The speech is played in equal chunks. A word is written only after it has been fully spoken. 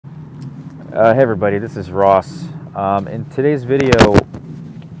Hey everybody, this is Ross. In today's video,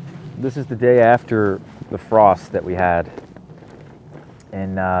 this is the day after the frost that we had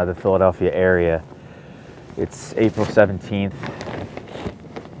in the Philadelphia area. It's April 17th,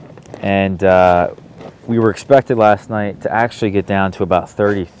 and we were expected last night to actually get down to about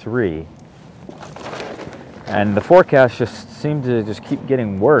 33. And the forecast just seemed to just keep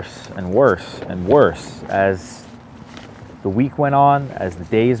getting worse and worse and worse as the week went on, as the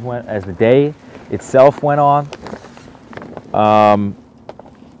day itself went on.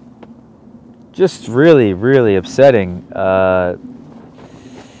 Just really upsetting. You're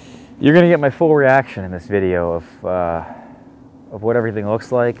gonna get my full reaction in this video of what everything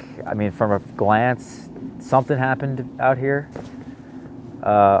looks like. I mean, from a glance, something happened out here.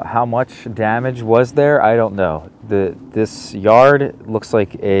 How much damage was there? I don't know. This yard looks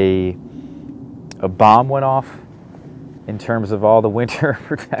like a bomb went off in terms of all the winter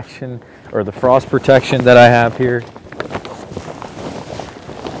protection or the frost protection that I have here.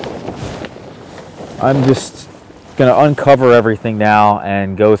 I'm just gonna uncover everything now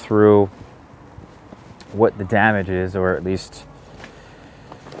and go through what the damage is, or at least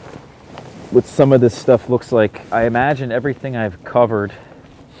what some of this stuff looks like. I imagine everything I've covered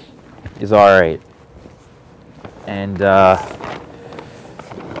is all right. And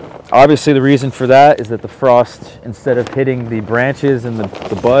obviously the reason for that is that the frost, instead of hitting the branches and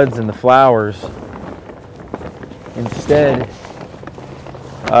the buds and the flowers, instead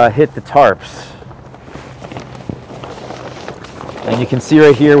hit the tarps. And you can see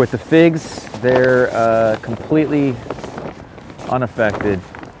right here with the figs, they're completely unaffected.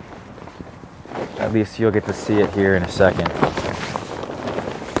 At least you'll get to see it here in a second.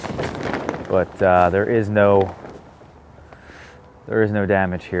 But there is no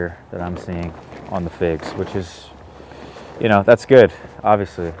damage here that I'm seeing on the figs, which is, you know, that's good,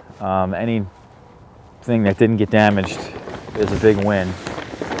 obviously. Anything that didn't get damaged is a big win.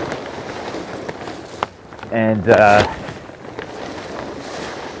 And,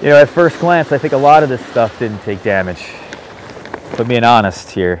 you know, at first glance, I think a lot of this stuff didn't take damage, if I'm being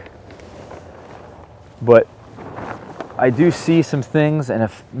honest here. But I do see some things, and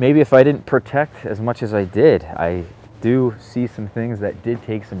if I didn't protect as much as I did, I do see some things that did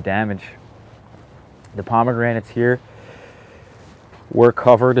take some damage. The pomegranates here were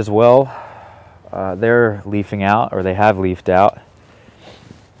covered as well. They're leafing out, or they have leafed out.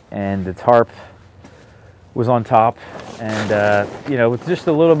 And the tarp was on top. And, you know, with just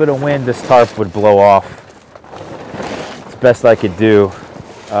a little bit of wind, this tarp would blow off. It's the best I could do.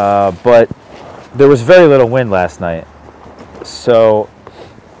 But there was very little wind last night. So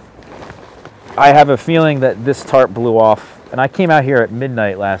I have a feeling that this tarp blew off, and I came out here at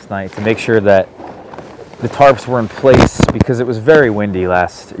midnight last night to make sure that the tarps were in place because it was very windy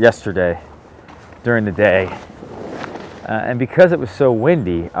yesterday during the day. And because it was so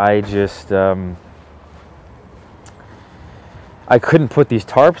windy, I just I couldn't put these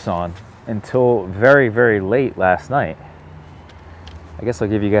tarps on until very late last night. I guess I'll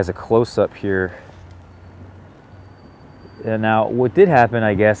give you guys a close-up here. And now, what did happen,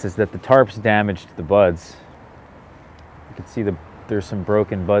 I guess, is that the tarps damaged the buds. You can see there's some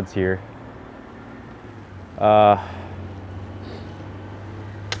broken buds here. But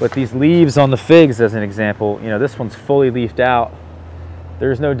these leaves on the figs, as an example, you know, this one's fully leafed out.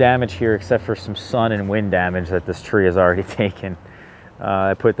 There's no damage here except for some sun and wind damage that this tree has already taken.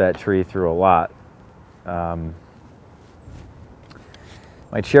 I put that tree through a lot. My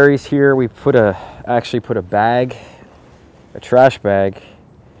cherries here, we actually put a bag, a trash bag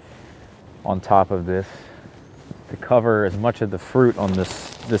on top of this to cover as much of the fruit on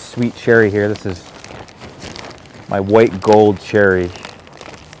this sweet cherry here. This is my white gold cherry.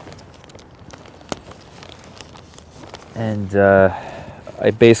 And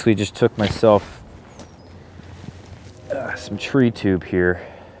I basically just took myself some tree tube here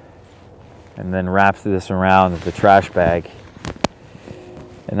and then wrapped this around the trash bag.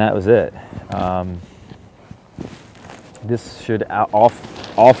 And that was it. This should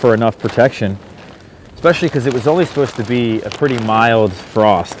offer enough protection, especially because it was only supposed to be a pretty mild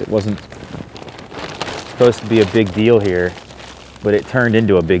frost. It wasn't supposed to be a big deal here, but it turned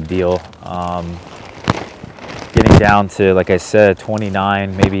into a big deal. Getting down to, like I said,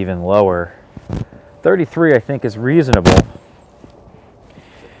 29, maybe even lower. 33, I think, is reasonable.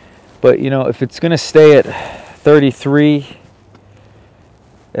 But, you know, if it's going to stay at 33,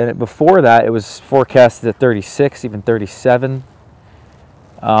 and before that, it was forecasted at 36, even 37.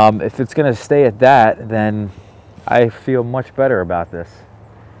 If it's going to stay at that, then I feel much better about this.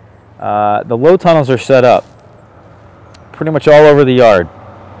 The low tunnels are set up pretty much all over the yard.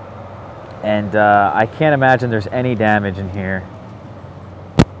 And I can't imagine there's any damage in here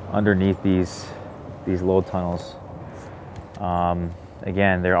underneath these load tunnels.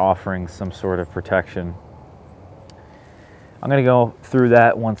 Again, they're offering some sort of protection. I'm gonna go through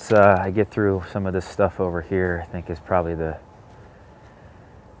that once I get through some of this stuff over here. I think is probably the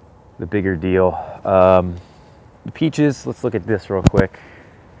bigger deal. The peaches, let's look at this real quick.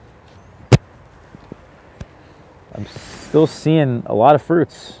 I'm still seeing a lot of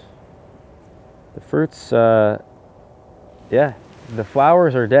fruits. The fruits, yeah, the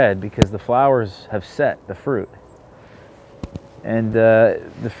flowers are dead because the flowers have set the fruit. And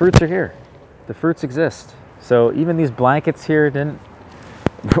the fruits are here. The fruits exist. So even these blankets here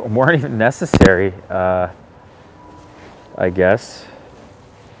weren't even necessary, I guess.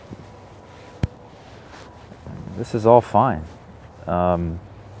 This is all fine.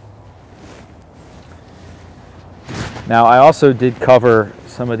 Now I also did cover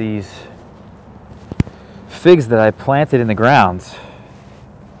some of these figs that I planted in the ground.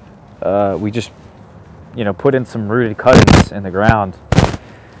 We just, put in some rooted cuttings in the ground,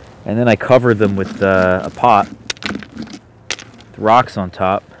 and then I covered them with a pot with rocks on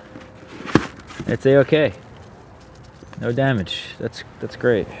top. It's a-okay. No damage. That's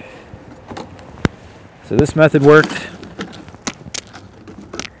great. So this method worked.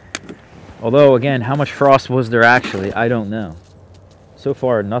 Although, again, how much frost was there actually? I don't know. So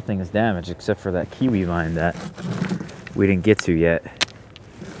far, nothing is damaged except for that kiwi vine that we didn't get to yet.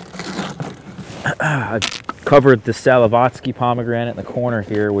 I covered the Salavatsky pomegranate in the corner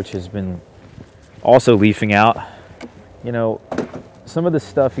here, which has been also leafing out. Some of this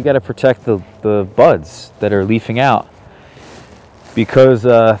stuff, you got to protect the buds that are leafing out, because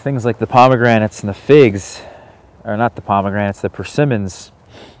things like the pomegranates and the figs, or not the pomegranates, the persimmons,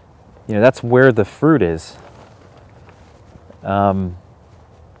 that's where the fruit is on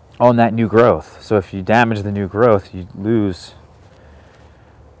that new growth. So if you damage the new growth, you lose,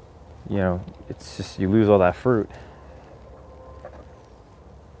 it's just, you lose all that fruit.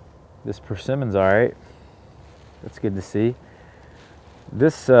 This persimmon's all right. That's good to see.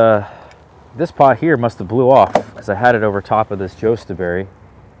 This pot here must have blew off because I had it over top of this jostaberry,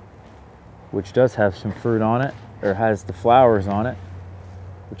 which does have some fruit on it, or has the flowers on it,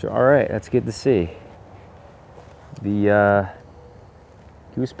 which are all right. That's good to see. The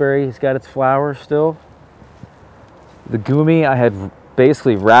gooseberry has got its flowers still. The gumi, I had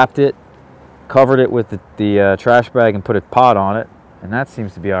basically wrapped it, covered it with the trash bag, and put a pot on it, and that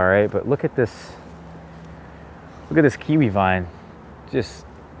seems to be all right. But look at this. Look at this kiwi vine, just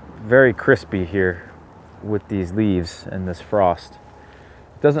very crispy here with these leaves and this frost.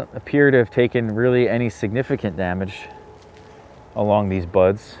 It doesn't appear to have taken really any significant damage along these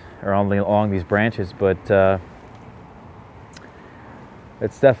buds or along these branches, but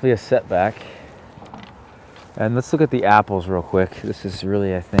it's definitely a setback. And let's look at the apples real quick. This is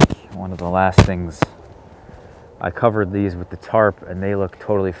really, I think, one of the last things. I covered these with the tarp and they look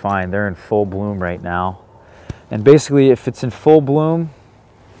totally fine. They're in full bloom right now. And basically, if it's in full bloom,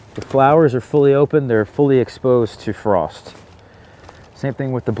 the flowers are fully open, they're fully exposed to frost. Same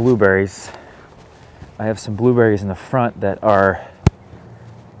thing with the blueberries. I have some blueberries in the front that are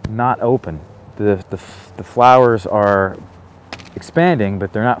not open. The flowers are expanding,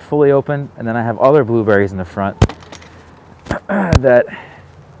 but they're not fully open. And then I have other blueberries in the front that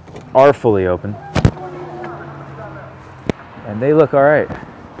are fully open, and they look all right.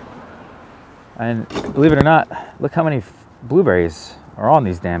 And believe it or not, look how many blueberries are on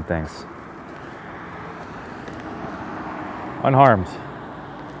these damn things. Unharmed.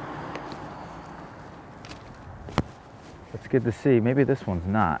 It's good to see. Maybe this one's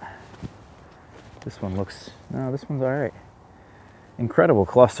not. This one looks, no, this one's all right. Incredible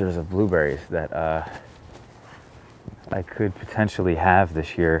clusters of blueberries that I could potentially have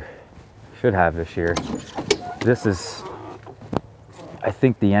this year, should have this year. This is, I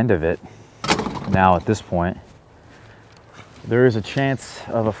think, the end of it now at this point. There is a chance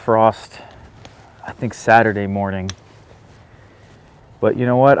of a frost, I think, Saturday morning. But you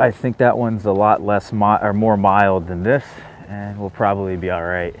know what? I think that one's a lot less or more mild than this, and we'll probably be all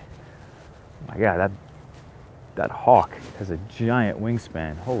right. Oh my God, that hawk has a giant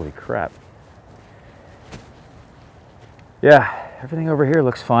wingspan. Holy crap. Yeah, everything over here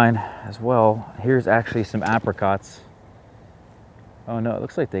looks fine as well. Here's actually some apricots. Oh no, it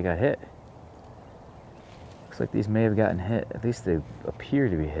looks like they got hit. Looks like these may have gotten hit. At least they appear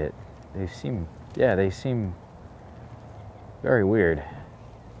to be hit. They seem, yeah, they seem very weird.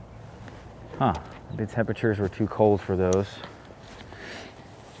 Huh, the temperatures were too cold for those.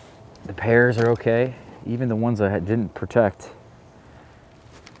 The pears are okay. Even the ones I didn't protect.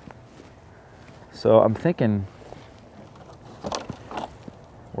 So I'm thinking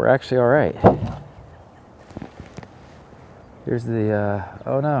we're actually all right. Here's the,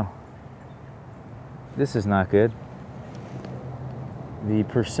 oh no, this is not good. The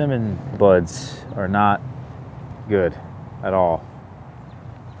persimmon buds are not good at all.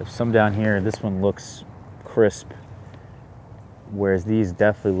 There's some down here, this one looks crisp, whereas these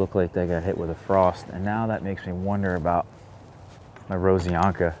definitely look like they got hit with a frost. And now that makes me wonder about my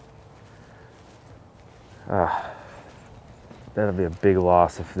Rosyanka. That'll be a big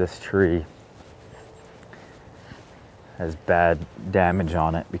loss if this tree has bad damage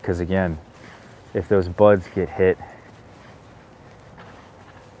on it, because again, if those buds get hit,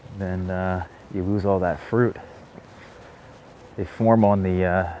 then you lose all that fruit. They form on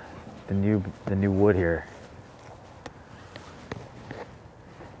the new wood here.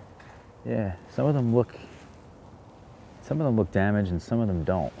 Yeah, some of them look damaged and some of them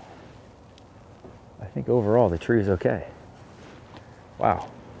don't. I think overall the tree is okay. Wow,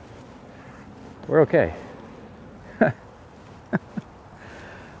 we're okay.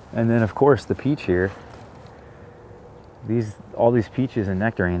 And then of course the peach here. All these peaches and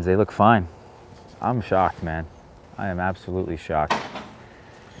nectarines, they look fine. I'm shocked, man. I am absolutely shocked.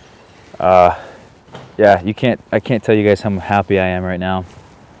 Yeah, I can't tell you guys how happy I am right now.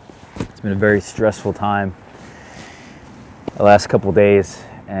 It's been a very stressful time the last couple days,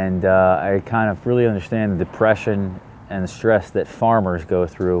 and I kind of really understand the depression and the stress that farmers go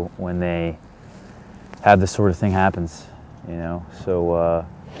through when they have this sort of thing happens, you know. So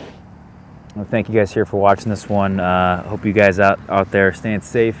well, thank you guys here for watching this one. Hope you guys out there staying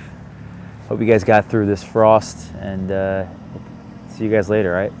safe. Hope you guys got through this frost, and see you guys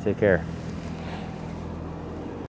later. All right, take care.